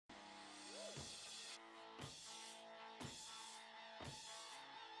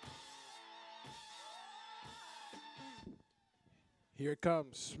Here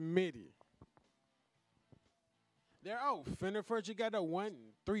comes Smitty. They're off. In the first, you got a 1,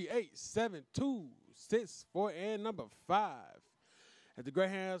 3, 8, 7, 2, 6, 4, and number 5. As the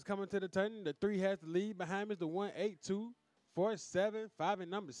Greyhounds coming to the turn, the 3 has the lead. Behind him is the 1, 8, 2, 4, 7, 5,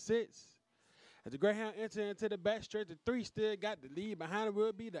 and number 6. As the Greyhound enter into the back stretch, the 3 still got the lead. Behind it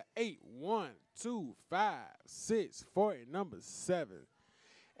will be the 8, 1, 2, 5, 6, 4, and number 7.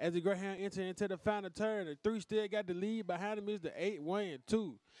 As the Greyhound enter into the final turn, the 3 still got the lead. Behind him is the 8, 1, and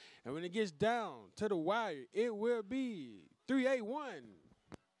 2. And when it gets down to the wire, it will be 3, 8, 1.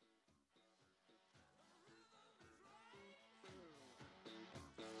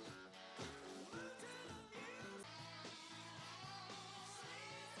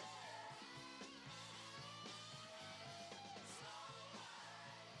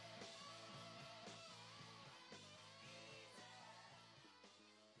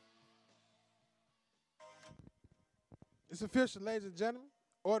 It's official, ladies and gentlemen.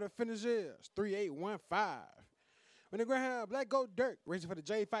 Order finishes 3815. When the Greyhound Black Goat Dirk racing for the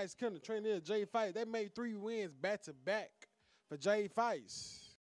J Fights, killing the trainer J Fights, they made 3 wins back to back for J Fights.